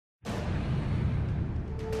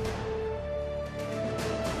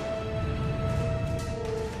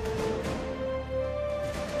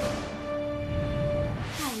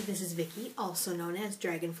Vicky, also known as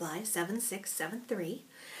Dragonfly7673,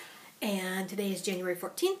 and today is January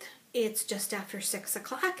 14th. It's just after 6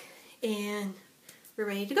 o'clock, and we're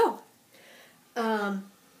ready to go.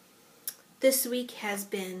 This week has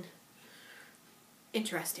been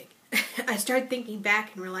interesting. I started thinking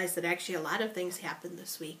back and realized that actually a lot of things happened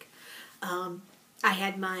this week. I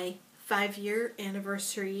had my 5-year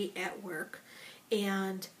anniversary at work,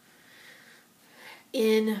 and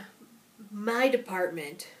in my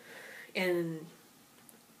department and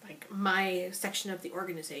like my section of the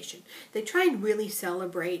organization, they try and really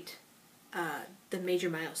celebrate the major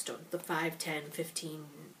milestones, the 5, 10, 15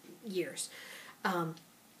 years.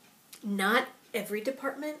 Not every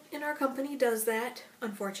department in our company does that,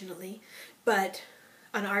 unfortunately, but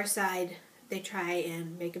on our side, they try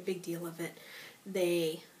and make a big deal of it.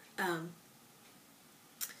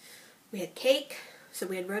 We had cake, so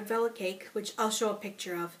we had red velvet cake, which I'll show a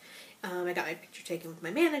picture of. I got my picture taken with my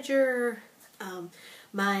manager.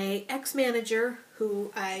 My ex-manager,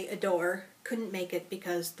 who I adore, couldn't make it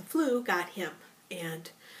because the flu got him,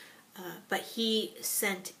 but he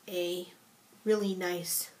sent a really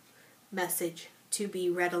nice message to be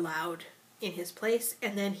read aloud in his place,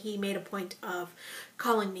 and then he made a point of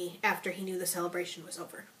calling me after he knew the celebration was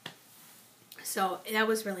over. So that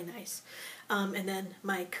was really nice. And then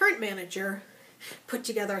my current manager put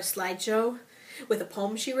together a slideshow with a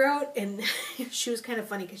poem she wrote, and she was kind of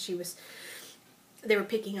funny because they were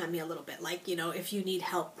picking on me a little bit, like, if you need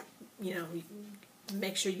help,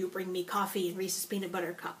 make sure you bring me coffee and Reese's peanut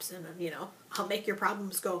butter cups, and I'll make your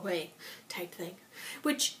problems go away type thing,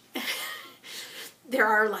 which there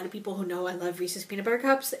are a lot of people who know I love Reese's peanut butter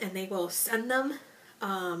cups, and they will send them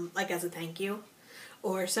like as a thank you,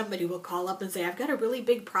 or somebody will call up and say, I've got a really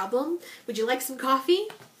big problem, would you like some coffee?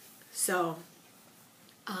 So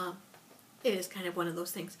it is kind of one of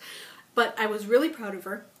those things. But I was really proud of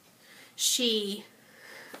her.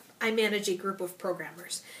 I manage a group of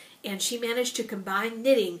programmers, and she managed to combine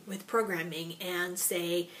knitting with programming and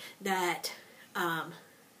say that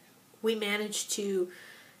we managed to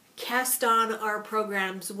cast on our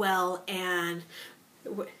programs well, and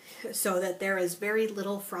so that there is very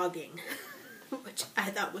little frogging, which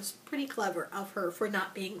I thought was pretty clever of her for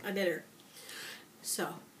not being a knitter.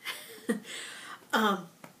 So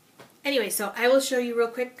anyway, so I will show you real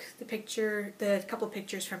quick the couple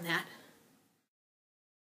pictures from that.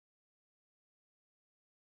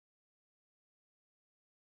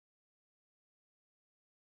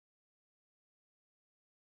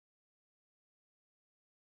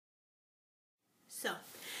 So,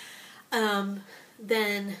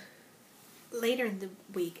 then later in the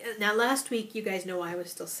week, now last week you guys know I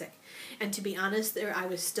was still sick, and to be honest, I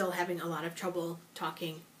was still having a lot of trouble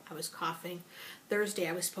talking. I was coughing. Thursday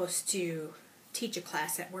I was supposed to teach a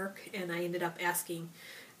class at work, and I ended up asking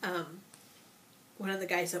one of the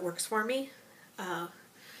guys that works for me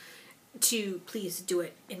to please do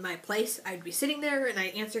it in my place. I'd be sitting there and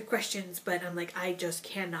I'd answer questions, but I'm like, I just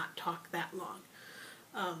cannot talk that long.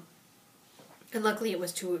 And luckily it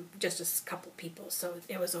was to just a couple people, so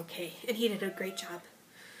it was okay. And he did a great job.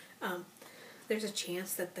 There's a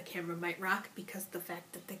chance that the camera might rock because of the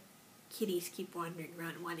fact that the kitties keep wandering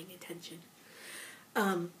around wanting attention.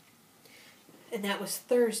 And that was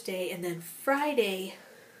Thursday, and then Friday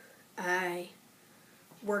I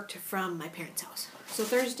worked from my parents' house. So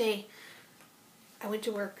Thursday I went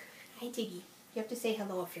to work. Hi, Tiggy. You have to say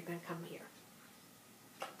hello if you're going to come here.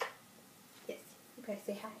 Yes, you gotta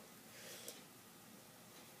say hi.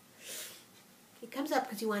 He comes up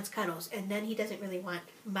because he wants cuddles, and then he doesn't really want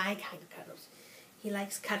my kind of cuddles. He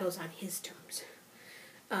likes cuddles on his terms.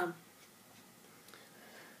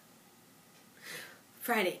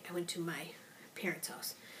 Friday, I went to my parents'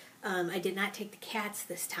 house. I did not take the cats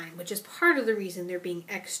this time, which is part of the reason they're being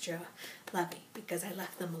extra lovey, because I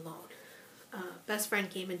left them alone. Best friend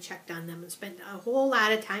came and checked on them and spent a whole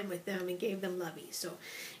lot of time with them and gave them lovey, so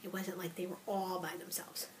it wasn't like they were all by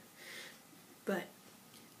themselves. But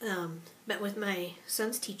met with my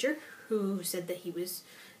son's teacher, who said that he was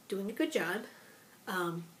doing a good job.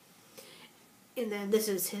 And then this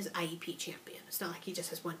is his IEP champion. It's not like he just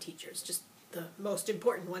has one teacher. It's just the most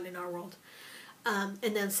important one in our world. And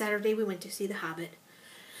then Saturday we went to see The Hobbit.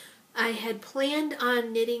 I had planned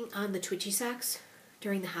on knitting on the Twitchy socks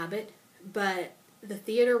during The Hobbit, but the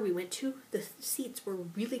theater we went to, the seats were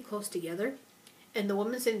really close together. And the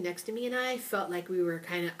woman sitting next to me and I felt like we were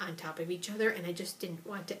kind of on top of each other, and I just didn't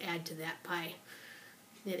want to add to that by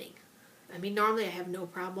knitting. I mean, normally I have no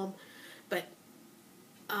problem, but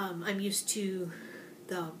I'm used to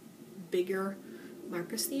the bigger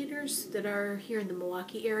Marcus theaters that are here in the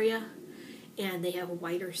Milwaukee area, and they have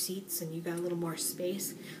wider seats and you got a little more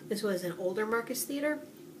space. This was an older Marcus Theater,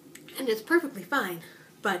 and it's perfectly fine,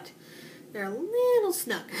 but they're a little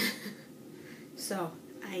snug. So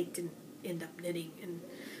I didn't end up knitting, and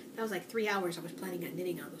that was like 3 hours I was planning on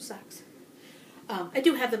knitting on those socks. I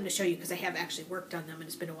do have them to show you because I have actually worked on them, and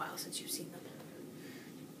it's been a while since you've seen them.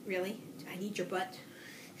 Really? I need your butt.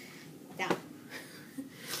 Down.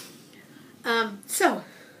 So,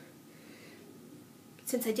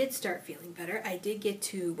 since I did start feeling better, I did get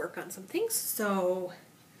to work on some things, so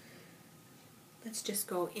let's just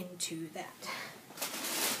go into that.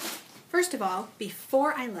 First of all,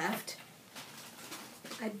 before I left,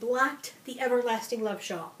 I blocked the Everlasting Love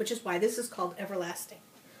shawl, which is why this is called Everlasting.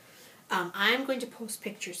 I'm going to post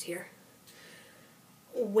pictures here.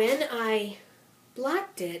 When I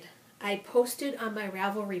blocked it, I posted on my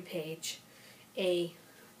Ravelry page a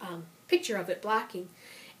picture of it blocking,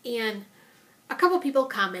 and a couple people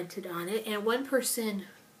commented on it, and one person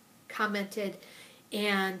commented,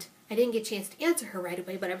 and I didn't get a chance to answer her right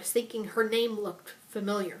away, but I was thinking her name looked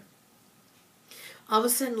familiar. All of a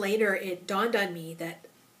sudden later, it dawned on me that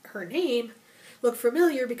her name looked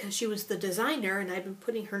familiar because she was the designer, and I've been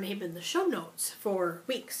putting her name in the show notes for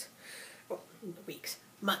weeks. Well,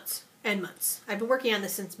 months and months. I've been working on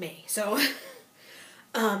this since May, so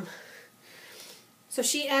so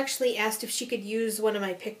she actually asked if she could use one of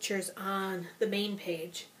my pictures on the main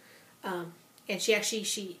page, and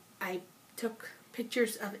I took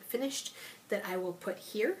pictures of it finished that I will put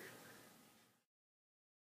here.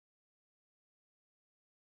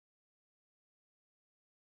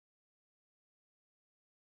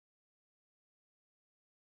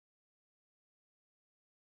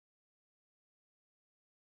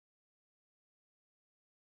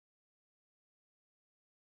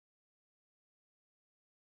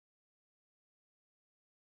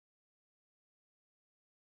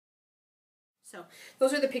 So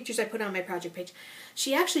those are the pictures I put on my project page.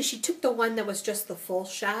 She took the one that was just the full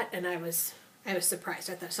shot, and I was surprised.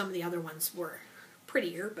 I thought some of the other ones were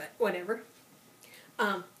prettier, but whatever.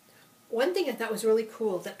 One thing I thought was really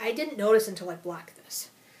cool that I didn't notice until I blocked this.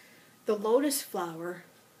 The lotus flower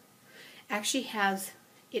actually has,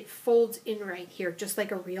 it folds in right here, just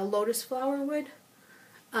like a real lotus flower would.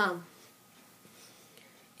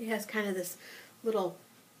 It has kind of this little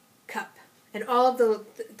cup. And all of the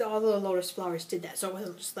lotus flowers did that, so it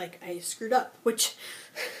wasn't just like I screwed up, but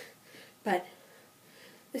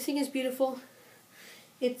this thing is beautiful.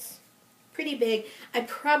 It's pretty big. I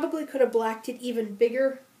probably could have blocked it even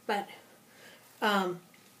bigger, but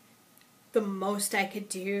the most I could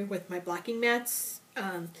do with my blocking mats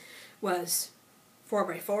was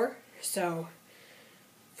 4x4, so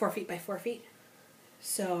 4 feet by 4 feet.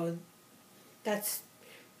 So that's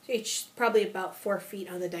it's probably about 4 feet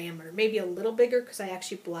on the diameter, maybe a little bigger because I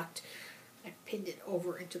pinned it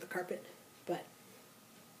over into the carpet. But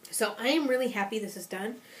so I am really happy this is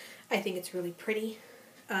done. I think it's really pretty.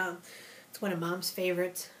 It's one of Mom's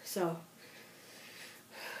favorites. So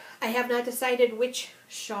I have not decided which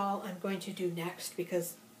shawl I'm going to do next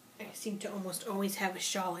because I seem to almost always have a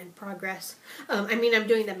shawl in progress. I'm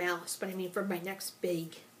doing the malice, but for my next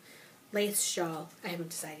big lace shawl, I haven't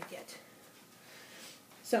decided yet.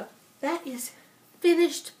 So that is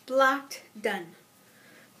finished, blocked, done.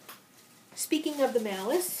 Speaking of the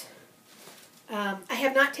malice, I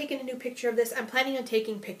have not taken a new picture of this. I'm planning on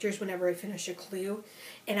taking pictures whenever I finish a clue,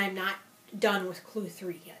 and I'm not done with clue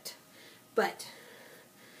 3 yet. But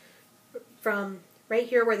from right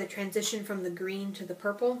here where the transition from the green to the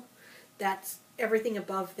purple, that's everything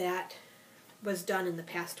above that was done in the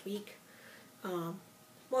past week.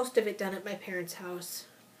 Most of it done at my parents' house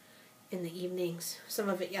in the evenings, some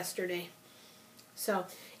of it yesterday. So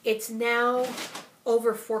it's now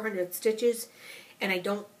over 400 stitches, and I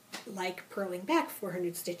don't like purling back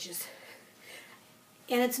 400 stitches.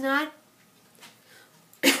 And it's not,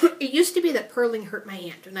 it used to be that purling hurt my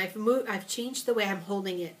hand, and I've changed the way I'm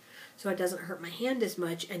holding it so it doesn't hurt my hand as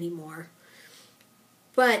much anymore.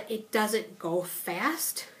 But it doesn't go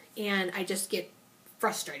fast, and I just get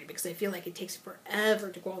frustrated because I feel like it takes forever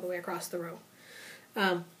to go all the way across the row.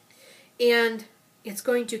 And it's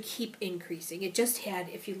going to keep increasing. It just had,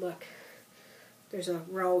 if you look, there's a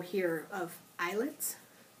row here of eyelets.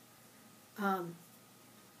 On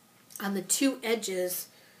the 2 edges,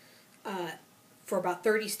 for about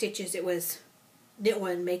 30 stitches, it was knit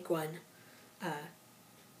one, make one.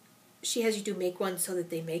 She has you do make one so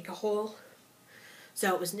that they make a hole.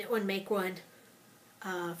 So it was knit one, make one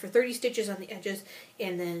for 30 stitches on the edges,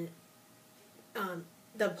 and then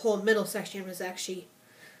the whole middle section was actually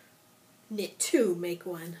knit 2, make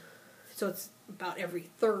one. So it's about every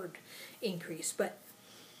 3rd increase. But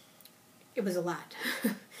it was a lot.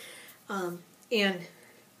 And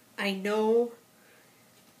I know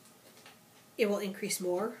it will increase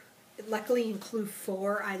more. Luckily in clue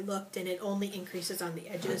 4 I looked and it only increases on the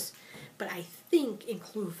edges, but I think in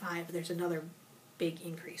clue 5 there's another big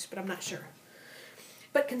increase, but I'm not sure.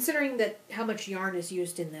 But considering that how much yarn is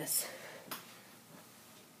used in this,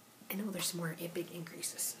 I know there's some more big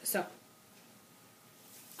increases. So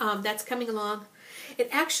that's coming along. It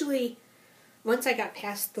actually, once I got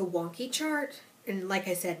past the wonky chart, and like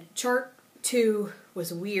I said, chart 2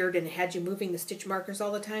 was weird and it had you moving the stitch markers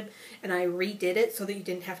all the time, and I redid it so that you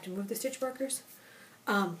didn't have to move the stitch markers.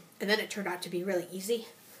 And then it turned out to be really easy.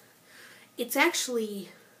 It's actually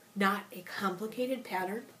not a complicated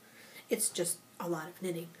pattern. It's just a lot of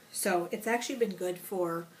knitting. So it's actually been good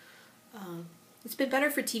for, it's been better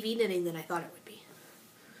for TV knitting than I thought it would be.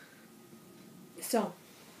 So,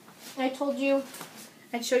 I told you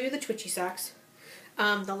I'd show you the twitchy socks.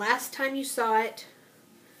 The last time you saw it,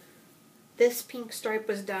 this pink stripe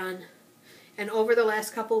was done, and over the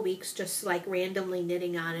last couple weeks, just like randomly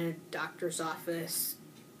knitting on in a doctor's office,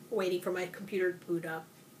 waiting for my computer to boot up,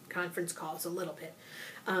 conference calls a little bit,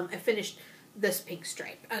 I finished this pink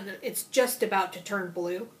stripe, and it's just about to turn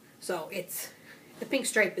blue, so the pink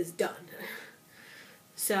stripe is done.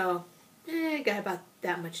 So, I got about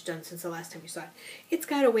that much done since the last time you saw it. It's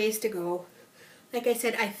got a ways to go. Like I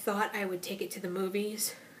said, I thought I would take it to the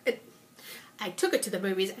movies. I took it to the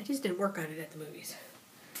movies, I just didn't work on it at the movies.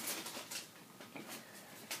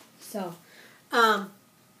 So, I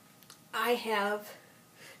have,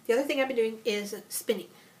 the other thing I've been doing is spinning.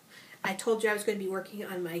 I told you I was going to be working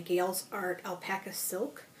on my Gail's Art alpaca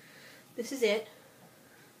silk. This is it.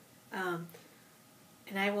 And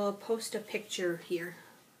I will post a picture here.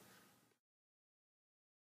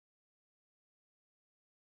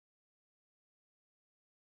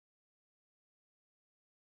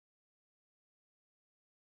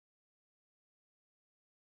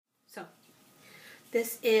 So,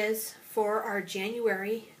 this is for our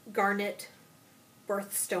January Garnet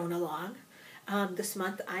Birthstone-A-Long. This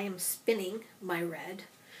month I am spinning my red.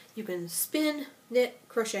 You can spin, knit,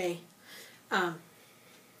 crochet,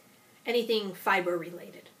 anything fiber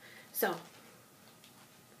related. So,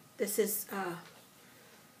 this is,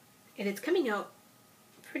 and it's coming out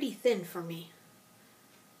pretty thin for me.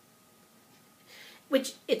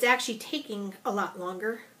 Which, it's actually taking a lot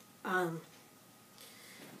longer.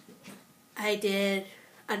 I did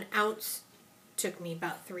an ounce, took me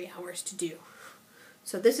about 3 hours to do.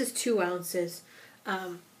 So this is 2 ounces.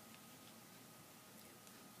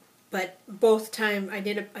 But both times I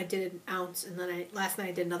did an ounce, and then last night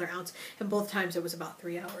I did another ounce, and both times it was about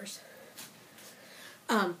 3 hours.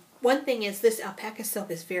 One thing is this alpaca silk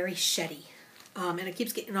is very sheddy, and it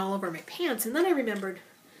keeps getting all over my pants. And then I remembered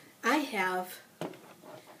I have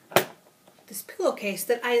this pillowcase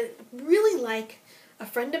that I really like. A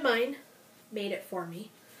friend of mine made it for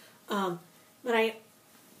me, but I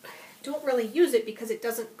don't really use it because it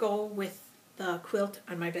doesn't go with the quilt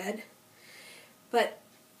on my bed. But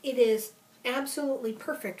it is absolutely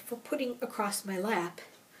perfect for putting across my lap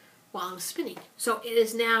while I'm spinning. So it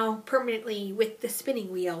is now permanently with the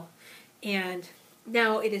spinning wheel, and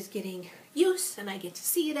now it is getting use, and I get to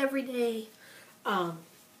see it every day,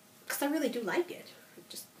 because I really do like it. It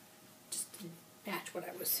just didn't match what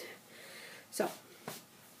I was. So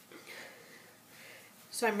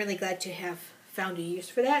I'm really glad to have found a use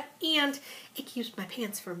for that, and it keeps my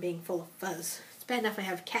pants from being full of fuzz. It's bad enough I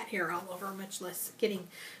have cat hair all over, much less getting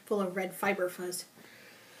full of red fiber fuzz.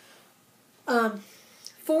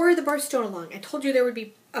 For the Birthstone-A-Long, I told you there would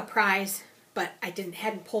be a prize, but I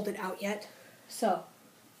hadn't pulled it out yet. So,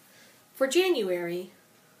 for January,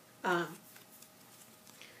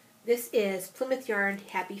 this is Plymouth Yarn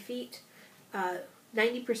Happy Feet, 90%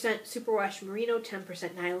 superwash merino,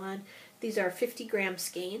 10% nylon. These are 50-gram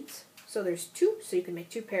skeins, so there's 2, so you can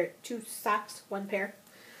make 2 socks, 1 pair.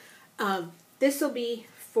 This will be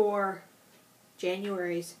for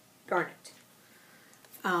January's Garnet,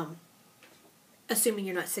 assuming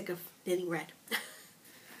you're not sick of knitting red.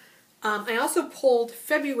 I also pulled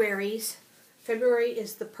February's. February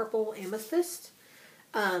is the purple amethyst.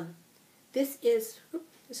 This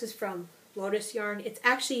is from Lotus Yarn. It's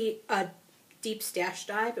actually a deep stash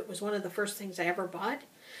dive. It was one of the first things I ever bought,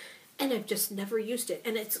 and I've just never used it.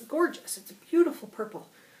 And it's gorgeous. It's a beautiful purple.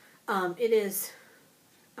 It is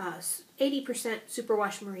 80%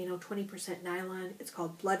 superwash merino, 20% nylon. It's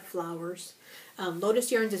called Blood Flowers.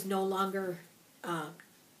 Lotus Yarns is no longer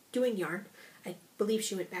doing yarn. I believe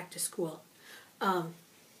she went back to school.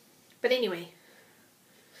 But anyway,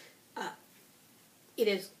 it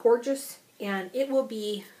is gorgeous, and it will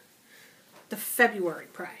be the February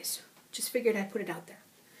prize. just figured I'd put it out there.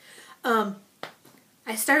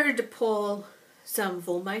 I started to pull some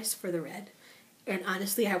Wollmeise for the red. And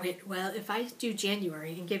honestly, I went, well, if I do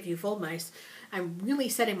January and give you Wollmeise, I'm really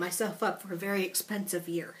setting myself up for a very expensive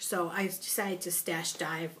year. So I decided to stash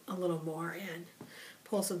dive a little more and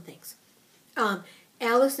pull some things.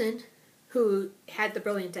 Allison, who had the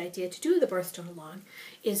brilliant idea to do the Birthstone-A-Long,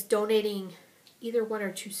 is donating either 1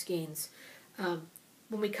 or 2 skeins. When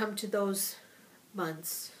we come to those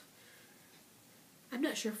months, I'm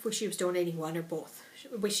not sure if she was donating 1 or both.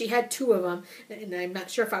 She had 2 of them, and I'm not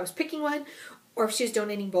sure if I was picking one or if she's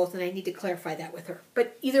donating both, and I need to clarify that with her.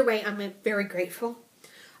 But either way, I'm very grateful.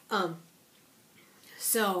 And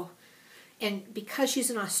because she's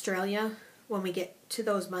in Australia, when we get to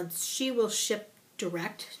those months, she will ship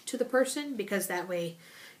direct to the person, because that way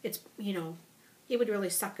it's, it would really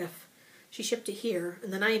suck if she shipped it here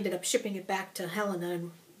and then I ended up shipping it back to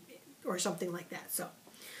Helena or something like that. So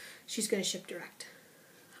she's going to ship direct.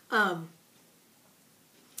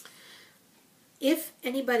 If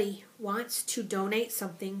anybody wants to donate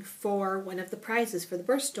something for one of the prizes for the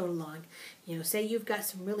Birthstone-A-Long, say you've got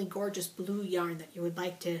some really gorgeous blue yarn that you would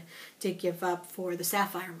like to give up for the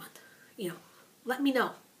Sapphire Month, let me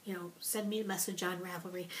know. Send me a message on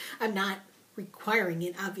Ravelry. I'm not requiring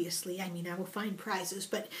it, obviously. I mean, I will find prizes,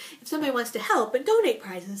 but if somebody wants to help and donate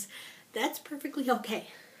prizes, that's perfectly okay.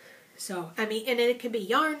 So, I mean, and it can be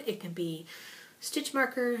yarn, it can be stitch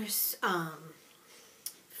markers,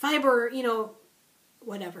 fiber,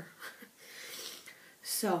 whatever.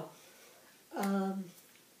 So,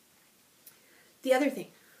 the other thing,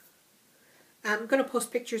 I'm going to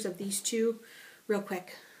post pictures of these 2 real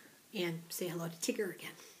quick and say hello to Tigger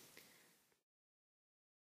again.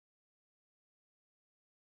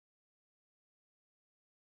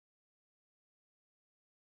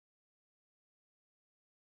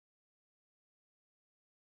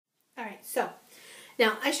 Alright, so,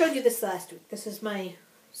 now I showed you this last week. This is my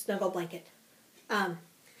snuggle blanket.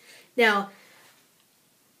 Now,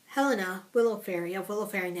 Helena, Willow Fairy of Willow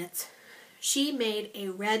Fairy Knits, she made a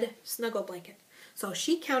red snuggle blanket. So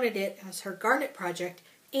she counted it as her garnet project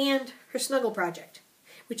and her snuggle project,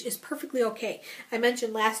 which is perfectly okay. I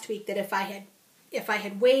mentioned last week that if I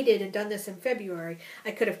had waited and done this in February,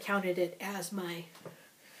 I could have counted it as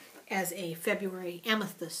a February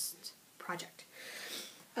amethyst project.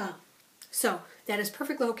 So that is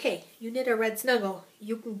perfectly okay. You knit a red snuggle,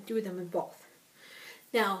 you can do them in both.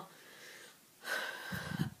 Now,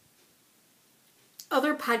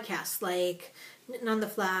 other podcasts like Knitting on the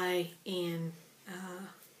Fly and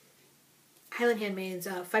Highland Handmaids,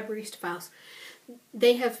 Fiberista Files,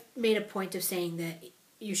 they have made a point of saying that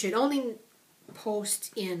you should only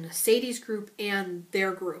post in Sadie's group and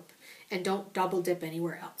their group, and don't double dip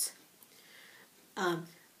anywhere else.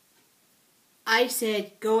 I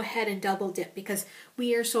said go ahead and double dip because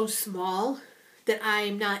we are so small that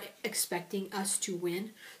I'm not expecting us to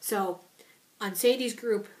win. So on Sadie's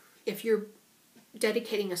group, if you're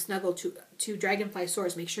dedicating a snuggle to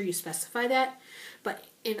DragonflySoars, make sure you specify that. But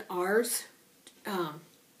in ours,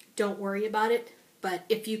 don't worry about it. But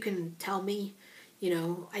if you can tell me,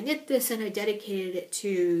 I knit this and I dedicated it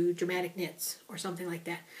to Dramatic Knits or something like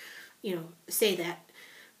that, say that.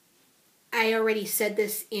 I already said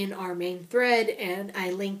this in our main thread, and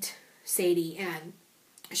I linked Sadie, and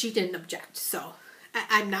she didn't object. So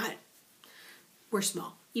we're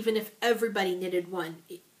small. Even if everybody knitted one,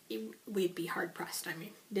 we'd be hard pressed. I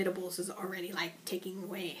mean, Knittables is already like taking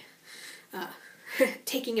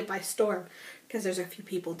it by storm because there's a few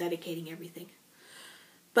people dedicating everything.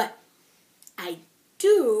 But I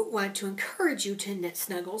do want to encourage you to knit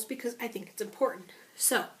snuggles because I think it's important.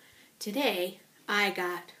 So today I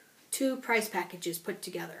got 2 prize packages put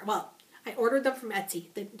together. Well, I ordered them from Etsy.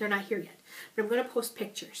 They're not here yet. But I'm going to post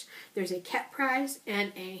pictures. There's a cat prize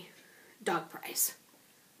and a dog prize.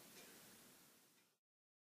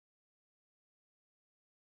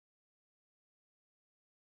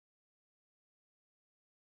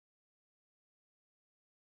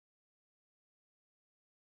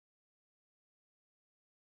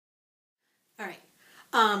 All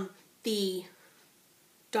right. The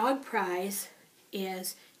dog prize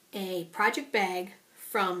is a project bag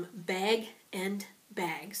from Bag and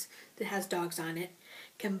Bags that has dogs on it,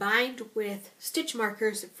 combined with stitch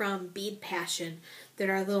markers from Bead Passion that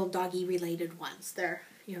are little doggy related ones. They're,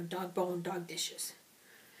 dog bone, dog dishes.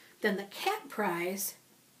 Then the cat prize,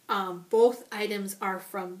 both items are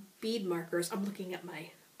from bead markers. I'm looking at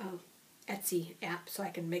my Etsy app so I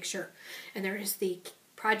can make sure. And there is the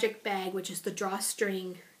project bag, which is the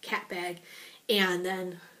drawstring cat bag, and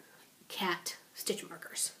then cat stitch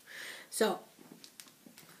markers. So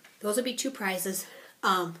those would be 2 prizes.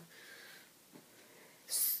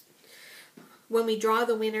 when we draw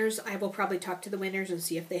the winners, I will probably talk to the winners and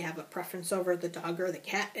see if they have a preference over the dog or the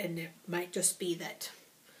cat, and it might just be that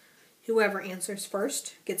whoever answers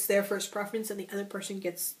first gets their first preference and the other person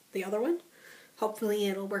gets the other one. Hopefully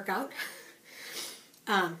it'll work out.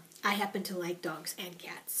 I happen to like dogs and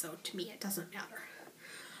cats, so to me it doesn't matter.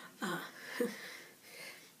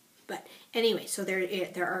 But anyway, so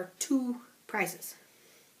there are 2 prizes.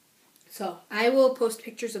 So I will post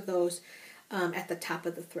pictures of those at the top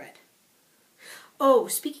of the thread. Oh,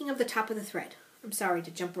 speaking of the top of the thread, I'm sorry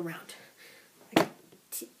to jump around. I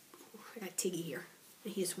got Tiggy here.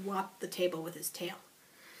 He's whopped the table with his tail.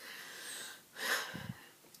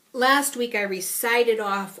 Last week I recited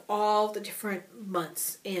off all the different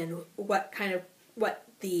months and what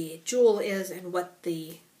the jewel is and what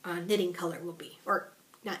the knitting color will be. Or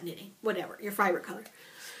not knitting, whatever, your fiber color.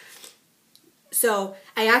 So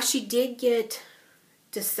I actually did get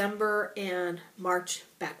December and March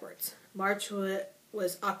backwards. March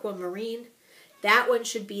was aquamarine. That one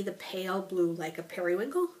should be the pale blue like a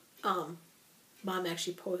periwinkle. Mom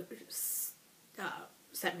actually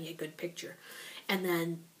sent me a good picture. And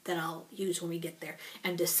then that I'll use when we get there.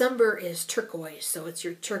 And December is turquoise, so it's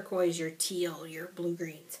your turquoise, your teal, your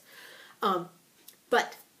blue-greens.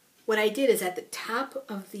 But what I did is at the top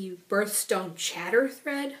of the Birthstone chatter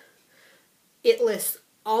thread, it lists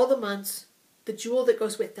all the months, the jewel that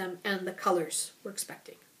goes with them, and the colors we're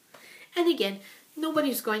expecting. And again,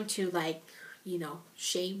 nobody's going to, like, you know,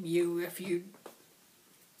 shame you if you...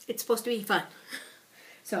 It's supposed to be fun.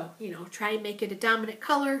 So, you know, try and make it a dominant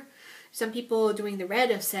color. Some people doing the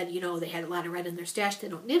red have said, you know, they had a lot of red in their stash. They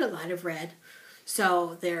don't knit a lot of red.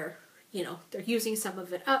 So they're, you know, they're using some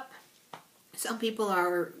of it up. Some people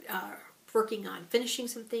are working on finishing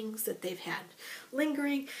some things that they've had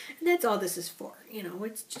lingering. And that's all this is for. You know,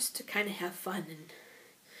 it's just to kind of have fun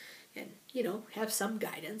and you know, have some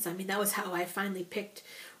guidance. I mean, that was how I finally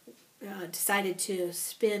decided to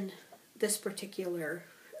spin this particular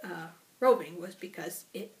roving, was because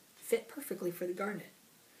it fit perfectly for the garnet.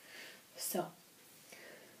 So,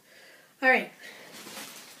 alright,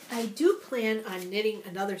 I do plan on knitting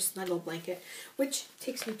another snuggle blanket, which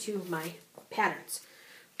takes me to my patterns,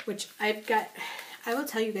 which I've got. I will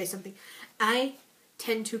tell you guys something. I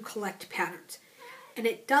tend to collect patterns, and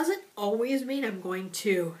it doesn't always mean I'm going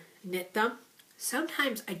to knit them.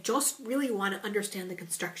 Sometimes I just really want to understand the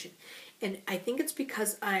construction, and I think it's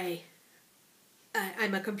because I'm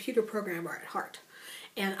a computer programmer at heart,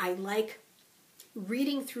 and I like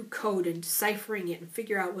reading through code and deciphering it and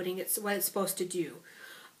figure out what it's supposed to do.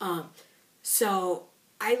 So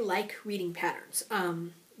I like reading patterns.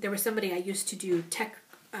 There was somebody I used to do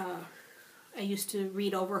I used to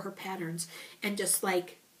read over her patterns and just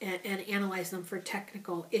like and analyze them for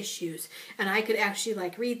technical issues. And I could actually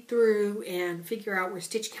like read through and figure out where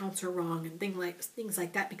stitch counts are wrong and things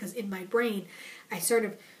like that, because in my brain I sort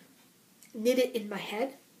of knit it in my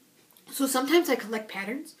head. So sometimes I collect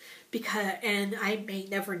patterns and I may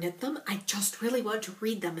never knit them. I just really want to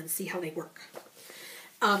read them and see how they work.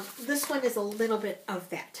 This one is a little bit of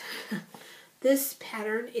that. This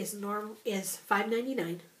pattern is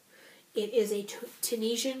 $5.99. It is a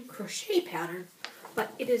Tunisian crochet pattern,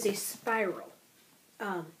 but it is a spiral.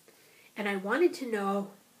 And I wanted to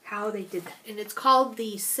know how they did that. And it's called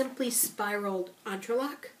the Simply Spiraled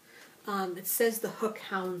Entrelac. It says the Hook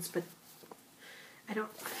Hounds, but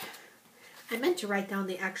I meant to write down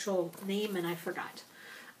the actual name and I forgot.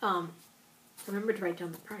 I remembered to write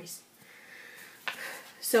down the price.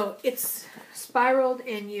 So it's spiraled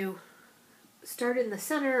and you start in the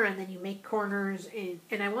center and then you make corners,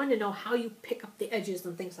 and I wanted to know how you pick up the edges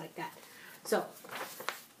and things like that. So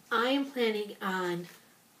I am planning on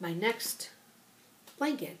my next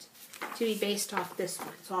blanket to be based off this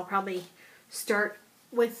one. So I'll probably start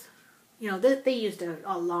with, you know, they used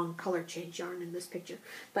a long color change yarn in this picture,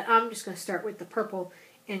 but I'm just going to start with the purple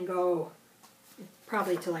and go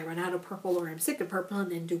probably till I run out of purple or I'm sick of purple,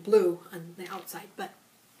 and then do blue on the outside. But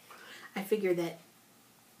I figure that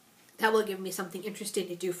will give me something interesting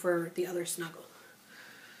to do for the other snuggle.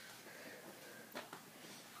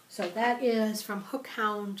 So that is from Hook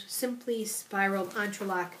Hound, Simply Spiraled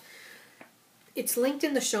Entrelac. It's linked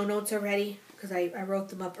in the show notes already because I wrote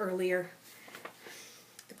them up earlier.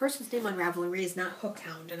 The person's name on Ravelry is not Hook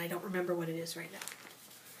Hound, and I don't remember what it is right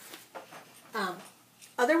now.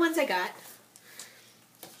 Other ones I got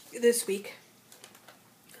this week.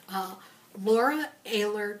 Laura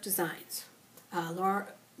Ayler Designs.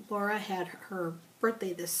 Laura had her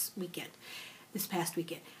birthday this past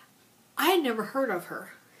weekend. I had never heard of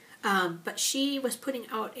her, but she was putting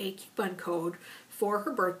out a coupon code for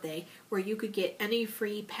her birthday where you could get any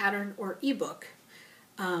free pattern or ebook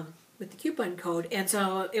with the coupon code. And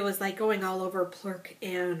so it was like going all over Plurk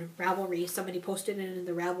and Ravelry. Somebody posted it in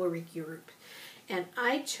the Ravelry group. And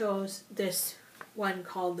I chose this one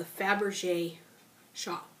called the Fabergé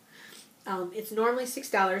shawl. It's normally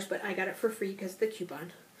 $6, but I got it for free because of the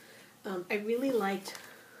coupon. I really liked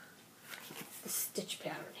the stitch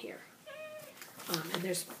pattern here. And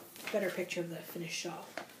there's a better picture of the finished shawl.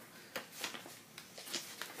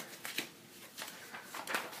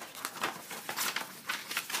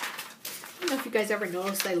 I don't know if you guys ever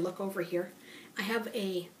noticed, I look over here. I have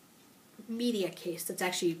a media case that's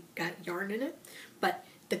actually got yarn in it, but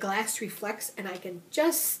the glass reflects and I can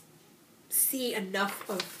just see enough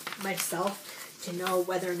of myself to know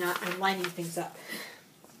whether or not I'm lining things up.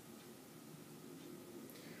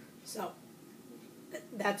 So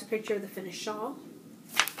that's a picture of the finished shawl.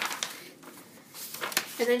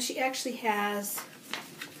 And then she actually has,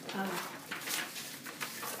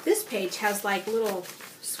 this page has like little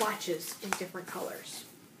swatches in different colors,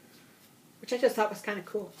 which I just thought was kind of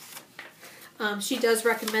cool. She does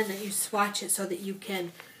recommend that you swatch it so that you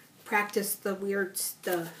can practice the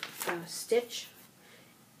stitch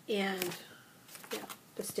and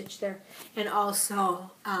the stitch there, and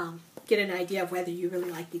also get an idea of whether you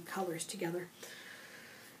really like the colors together.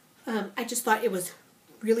 I just thought it was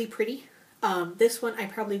really pretty. This one I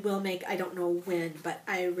probably will make, I don't know when, but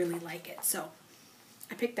I really like it, so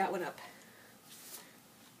I picked that one up.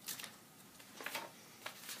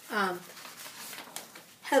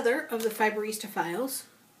 Heather of the Fiberista Files,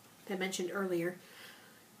 that I mentioned earlier,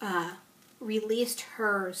 released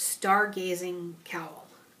her stargazing cowl.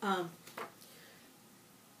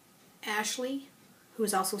 Ashley, who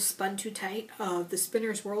is also Spun Too Tight of the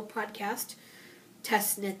Spinner's World podcast,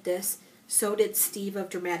 test knit this. So did Steve of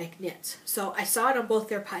Dramatic Knits. So I saw it on both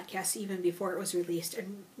their podcasts even before it was released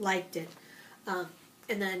and liked it. And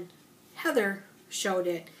then Heather showed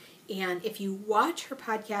it. And if you watch her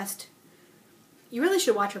podcast, you really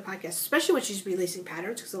should watch her podcast, especially when she's releasing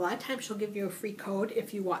patterns, because a lot of times she'll give you a free code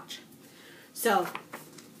if you watch. So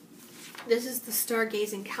this is the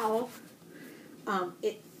Stargazing Cowl.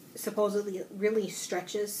 It supposedly really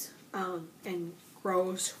stretches and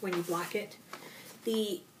grows when you block it.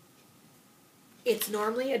 It's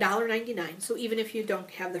normally $1.99, so even if you don't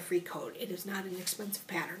have the free code, it is not an expensive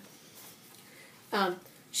pattern.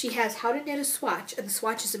 She has how to knit a swatch, and the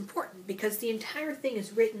swatch is important because the entire thing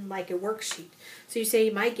is written like a worksheet. So you say,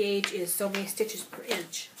 my gauge is so many stitches per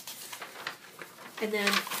inch. And then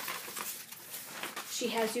she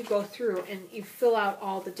has you go through and you fill out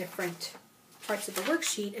all the different parts of the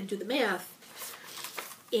worksheet and do the math.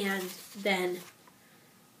 And then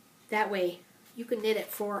that way you can knit it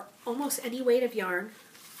for almost any weight of yarn,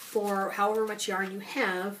 for however much yarn you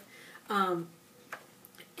have.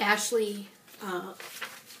 Ashley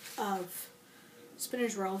of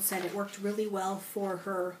Spinner's World said it worked really well for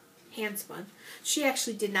her hand spun. She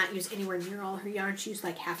actually did not use anywhere near all her yarn. She used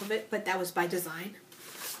like half of it, but that was by design.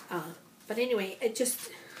 But anyway,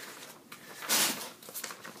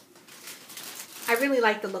 I really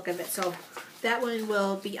like the look of it, so that one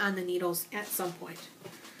will be on the needles at some point.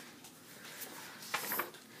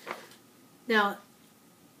 Now,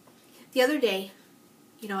 the other day,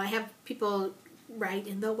 I have people write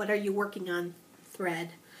in the what are you working on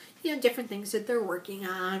thread, different things that they're working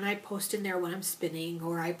on. I post in there when I'm spinning,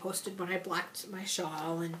 or I posted when I blocked my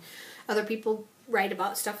shawl, and other people write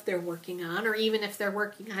about stuff they're working on, or even if they're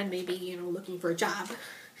working on maybe, looking for a job.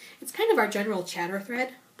 It's kind of our general chatter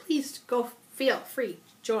thread. Please go feel free,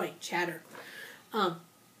 join, chatter. Oh,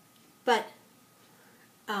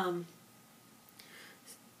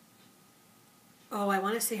 I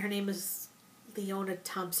want to say her name is Leona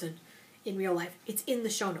Thompson in real life. It's in the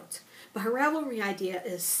show notes. But her Ravelry idea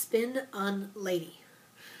is Spin Unlady.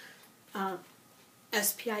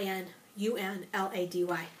 SPINUNLADY.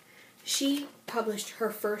 She published her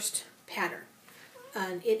first pattern.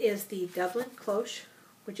 And it is the Dublin Cloche,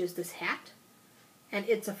 which is this hat. And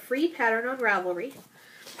it's a free pattern on Ravelry.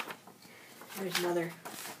 There's another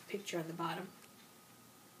picture on the bottom.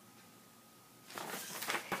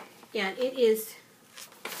 And it is,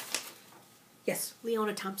 yes,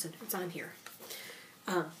 Leona Thompson. It's on here.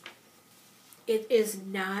 It is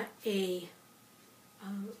not a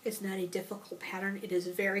difficult pattern. It is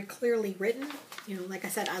very clearly written. Like I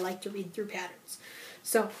said, I like to read through patterns.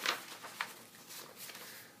 So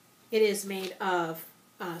it is made of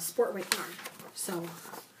sport weight yarn. So,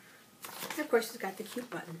 and of course, it's got the cute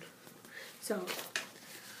button. So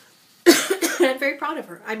I'm very proud of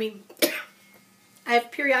her. I mean,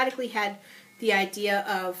 I've periodically had the idea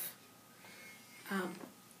of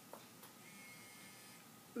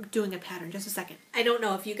doing a pattern. Just a second. I don't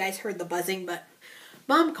know if you guys heard the buzzing, but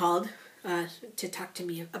mom called to talk to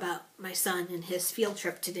me about my son and his field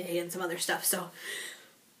trip today and some other stuff, so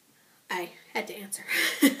I had to answer.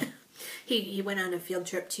 He went on a field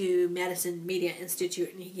trip to Madison Media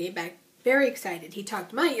Institute, and he came back very excited. He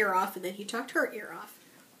talked my ear off, and then he talked her ear off.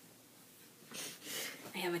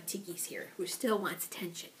 I have a Tiki's here who still wants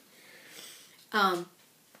attention.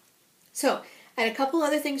 So, I had a couple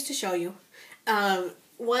other things to show you.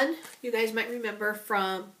 One, you guys might remember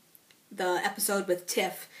from the episode with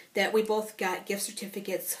Tiff that we both got gift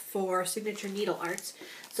certificates for Signature Needle Arts.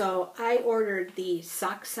 So, I ordered the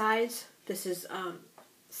sock size. This is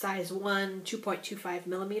size 1, 2.25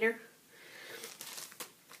 millimeter.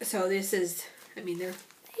 So this is, I mean, they're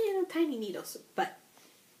tiny needles, but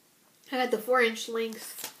I had the 4-inch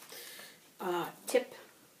length tip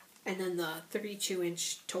and then the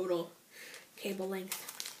 32-inch total cable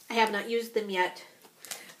length. I have not used them yet.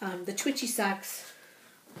 The twitchy socks,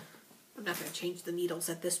 I'm not going to change the needles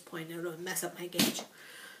at this point. It'll mess up my gauge.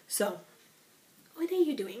 So, what are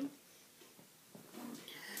you doing?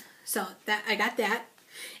 So, I got that.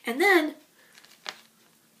 And then,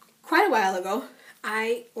 quite a while ago,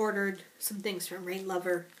 I ordered some things from Rain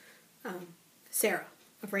Lover, Sarah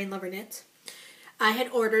of Rain Lover Knits. I had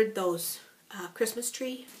ordered those Christmas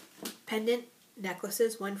tree pendant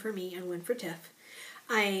necklaces, one for me and one for Tiff.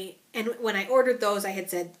 And when I ordered those, I had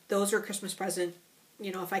said, those are a Christmas present.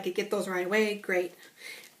 You know, if I could get those right away, great.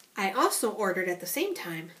 I also ordered at the same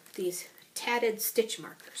time these tatted stitch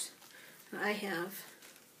markers. I have...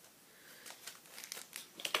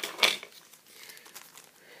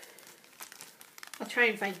 I'll try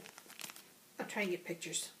and get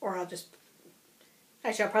pictures, or I'll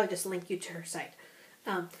probably just link you to her site.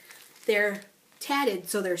 They're tatted,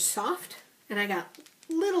 so they're soft, and I got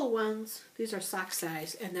little ones. These are sock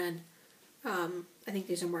size, and then I think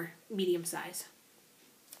these are more medium size.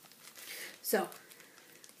 So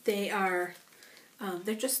they are,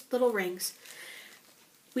 they're just little rings.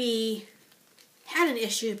 We had an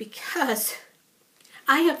issue because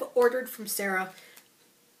I have ordered from Sarah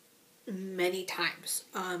many times.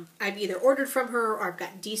 I've either ordered from her or I've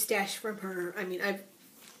gotten destashed from her. I mean, I've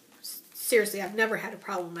never had a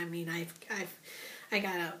problem. I mean, I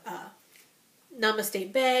got a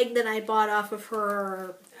Namaste bag that I bought off of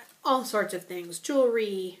her, all sorts of things,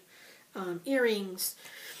 jewelry, earrings.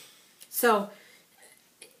 So,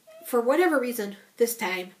 for whatever reason, this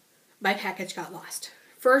time, my package got lost.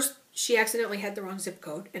 First, she accidentally had the wrong zip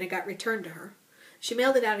code, and it got returned to her. She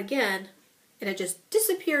mailed it out again, and it just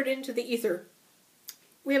disappeared into the ether.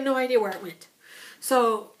 We have no idea where it went.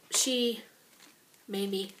 So she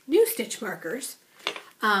made me new stitch markers,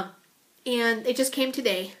 and they just came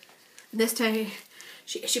today. And this time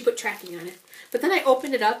she put tracking on it. But then I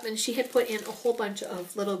opened it up, and she had put in a whole bunch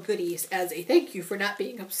of little goodies as a thank you for not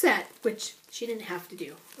being upset, which she didn't have to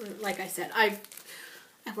do. Like I said, I've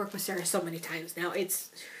worked with Sarah so many times now. I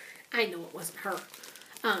know it wasn't her.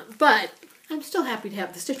 But I'm still happy to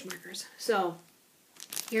have the stitch markers. So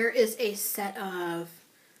here is a set of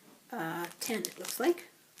 10, it looks like.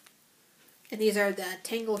 And these are the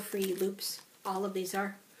tangle-free loops. All of these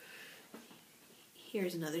are.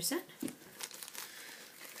 Here's another set.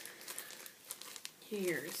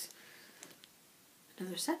 Here's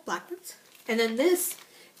another set, black ones. And then this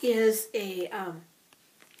is a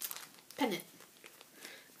pendant.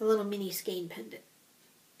 A little mini skein pendant.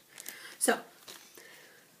 So,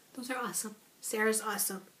 those are awesome. Sarah's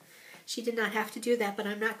awesome. She did not have to do that, but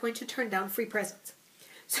I'm not going to turn down free presents.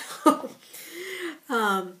 So,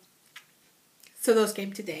 so those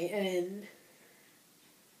came today, and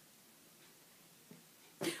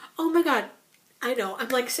oh my god, I know, I'm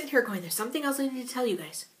like sitting here going, there's something else I need to tell you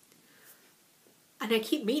guys. And I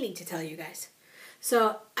keep meaning to tell you guys.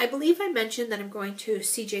 So, I believe I mentioned that I'm going to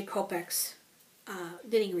CJ Kopek's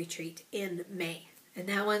knitting retreat in May. And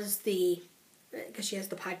that one's because she has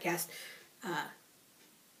the podcast, I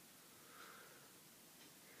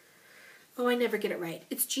never get it right.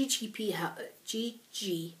 It's GGPL.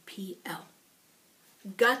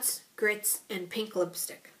 Guts, Grits, and Pink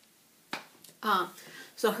Lipstick.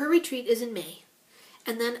 So her retreat is in May.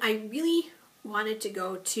 And then I really wanted to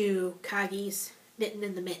go to Kagi's Knittin'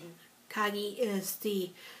 in the Mitten. Kagi is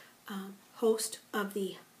the host of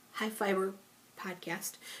the High Fiber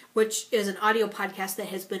podcast, which is an audio podcast that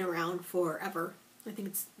has been around forever. I think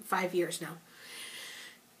it's 5 years now.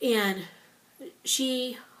 And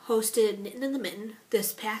she hosted Knittin' in the Mitten.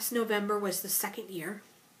 This past November was the 2nd year.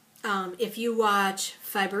 If you watch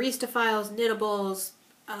Fiberista Files, Knittables,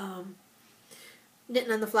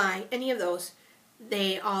 Knitting on the Fly, any of those,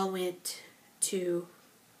 they all went to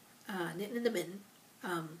Knittin' in the Mitten.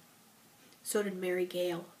 So did Mary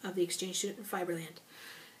Gale of the Exchange Student in Fiberland.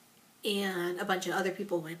 And a bunch of other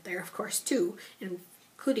people went there, of course, too,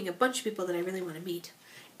 including a bunch of people that I really want to meet.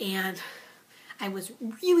 And I was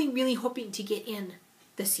really, really hoping to get in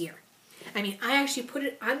this year. I mean, I actually put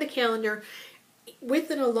it on the calendar with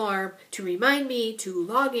an alarm to remind me to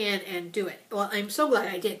log in and do it. Well, I'm so glad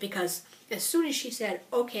I did, because as soon as she said,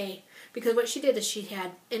 okay, because what she did is she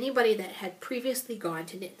had anybody that had previously gone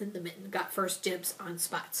to Knit in the Mitten got first dibs on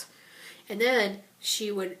spots. And then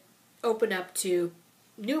she would open up to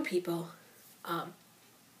new people, and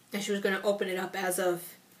she was going to open it up as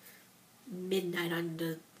of midnight on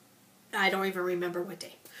the, I don't even remember what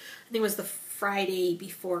day. I think it was the Friday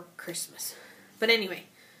before Christmas. But anyway,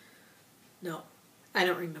 no, I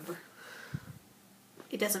don't remember.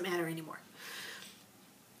 It doesn't matter anymore.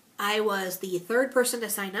 I was the third person to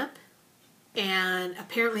sign up, and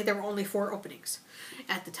apparently there were only 4 openings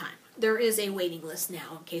at the time. There is a waiting list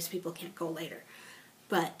now in case people can't go later.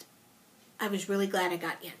 But I was really glad I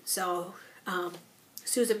got in. So,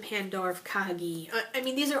 Susan Pandorf, Kagi, I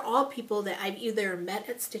mean, these are all people that I've either met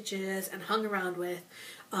at Stitches and hung around with,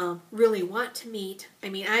 really want to meet. I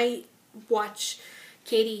mean, I watch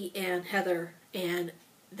Katie and Heather, and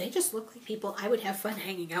they just look like people I would have fun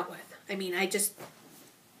hanging out with. I mean,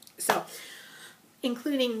 so,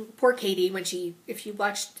 including poor Katie, when if you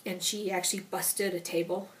watched, and she actually busted a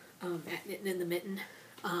table at Knitting in the Mitten.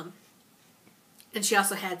 And she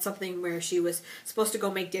also had something where she was supposed to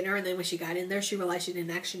go make dinner, and then when she got in there, she realized she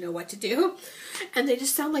didn't actually know what to do. And they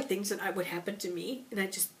just sound like things that would happen to me. And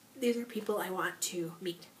these are people I want to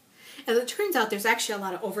meet. As it turns out, there's actually a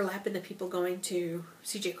lot of overlap in the people going to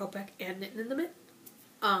CJ Kopek and Knitting in the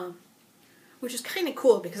Mitten. Which is kind of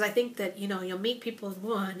cool, because I think that, you'll meet people in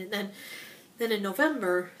one, and then in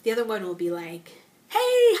November, the other one will be like,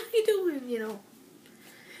 hey, how you doing,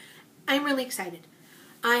 I'm really excited.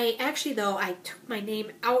 I took my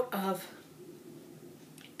name out of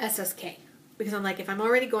SSK, because I'm like, if I'm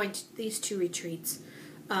already going to these 2 retreats,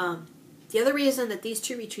 the other reason that these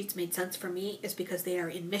 2 retreats made sense for me is because they are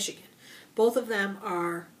in Michigan. Both of them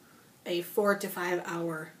are a 4 to 5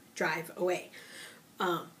 hour drive away.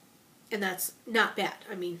 And that's not bad.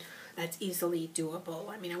 I mean, that's easily doable.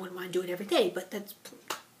 I mean, I wouldn't want to do it every day, but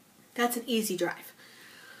that's an easy drive.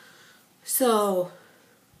 So,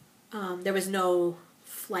 there was no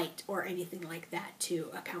flight or anything like that to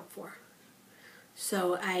account for.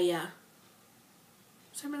 So I'm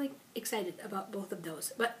really excited about both of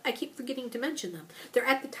those. But I keep forgetting to mention them. They're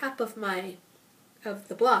at the top of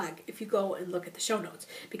the blog if you go and look at the show notes,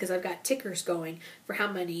 because I've got tickers going for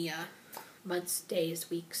how many months, days,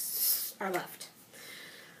 weeks are left.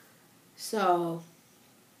 So,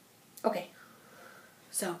 okay.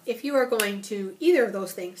 So, if you are going to either of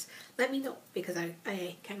those things, let me know, because I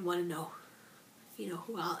kind of want to know,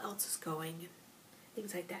 who else is going and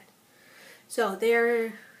things like that. So,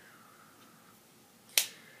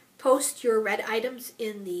 post your red items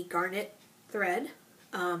in the Garnet thread.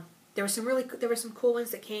 There were some cool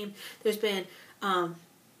ones that came. There's been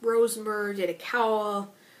Rosemer did a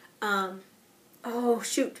cowl.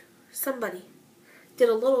 Somebody did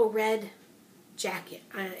a little red jacket,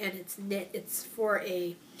 and it's knit. It's for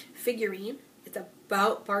a figurine. It's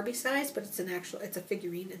about Barbie size, but it's a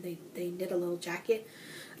figurine, and they knit a little jacket.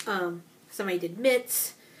 Somebody did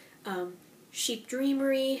mitts. Sheep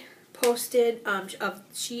Dreamery posted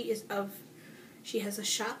she has a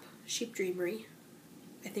shop, Sheep Dreamery.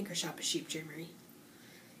 I think her shop is Sheep Dreamery.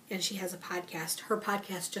 And she has a podcast. Her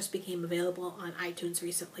podcast just became available on iTunes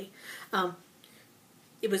recently.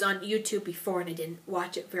 It was on YouTube before, and I didn't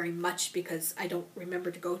watch it very much because I don't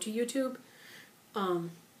remember to go to YouTube.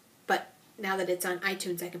 But now that it's on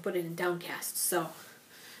iTunes, I can put it in Downcast. So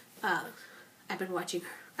I've been watching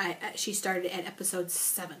her. She started at episode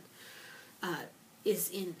 7. Is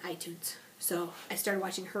in iTunes. So I started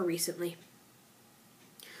watching her recently.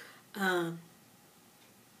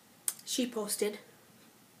 She posted.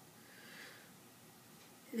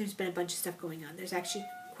 There's been a bunch of stuff going on. There's actually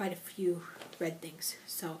quite a few red things.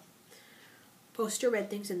 So post your red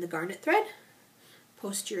things in the Garnet thread.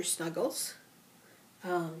 Post your snuggles.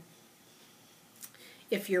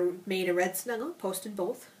 If you're made a red snuggle, post in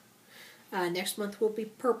both. Next month will be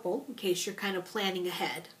purple, in case you're kind of planning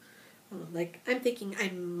ahead. I'm thinking I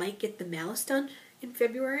might get the Malice done in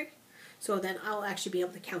February, so then I'll actually be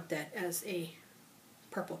able to count that as a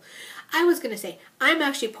purple. I was going to say, I'm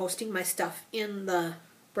actually posting my stuff in the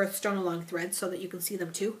Birthstone-A-Long thread so that you can see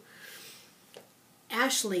them too.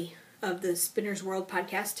 Ashley of the Spinner's World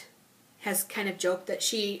podcast has kind of joked that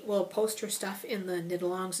she will post her stuff in the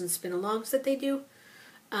knit-alongs and spin-alongs that they do.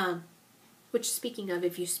 Which, speaking of,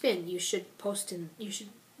 if you spin, you should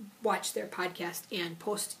watch their podcast and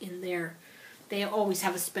post in their, they always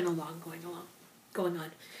have a spin-along going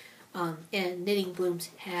on. And Knitting Blooms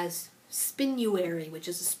has Spinuary, which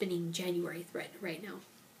is a spinning January thread right now.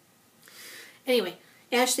 Anyway,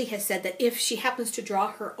 Ashley has said that if she happens to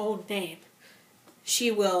draw her own name,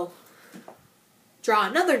 she will draw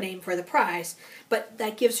another name for the prize, but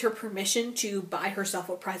that gives her permission to buy herself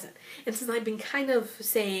a present. And since I've been kind of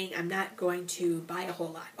saying I'm not going to buy a whole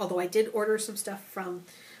lot, although I did order some stuff from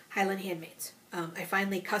Highland Handmaids. I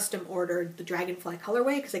finally custom ordered the Dragonfly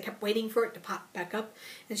colorway because I kept waiting for it to pop back up,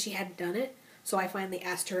 and she hadn't done it. So I finally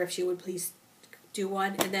asked her if she would please do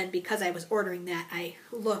one, and then because I was ordering that, I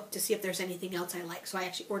looked to see if there's anything else I like. So I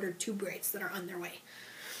actually ordered 2 braids that are on their way.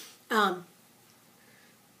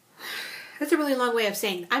 That's a really long way of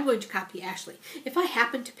saying I'm going to copy Ashley. If I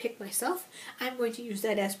happen to pick myself, I'm going to use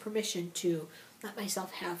that as permission to let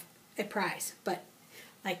myself have a prize, but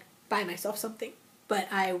like buy myself something. But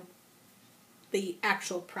the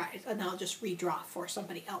actual prize, and I'll just redraw for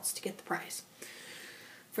somebody else to get the prize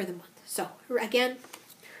for the month. So again,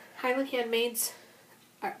 Highland Handmaids,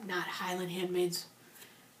 or not Highland Handmaids,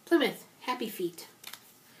 Plymouth Happy Feet.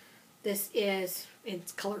 This is,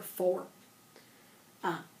 it's color 4.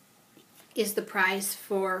 Is the prize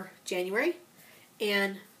for January,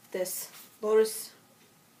 and this Lotus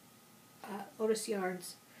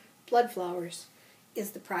Yarns Blood Flowers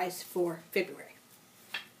is the prize for February.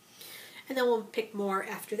 And then we'll pick more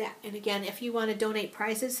after that. And again, if you want to donate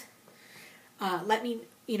prizes, let me,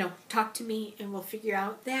 talk to me and we'll figure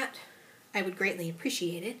out that. I would greatly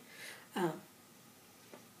appreciate it.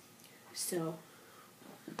 So,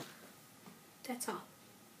 that's all.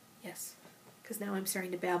 Yes. Because now I'm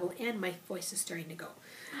starting to babble and my voice is starting to go.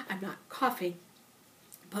 I'm not coughing,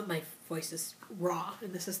 but my voice is raw,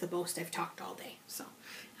 and this is the most I've talked all day. So,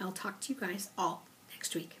 I'll talk to you guys all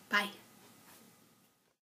next week. Bye.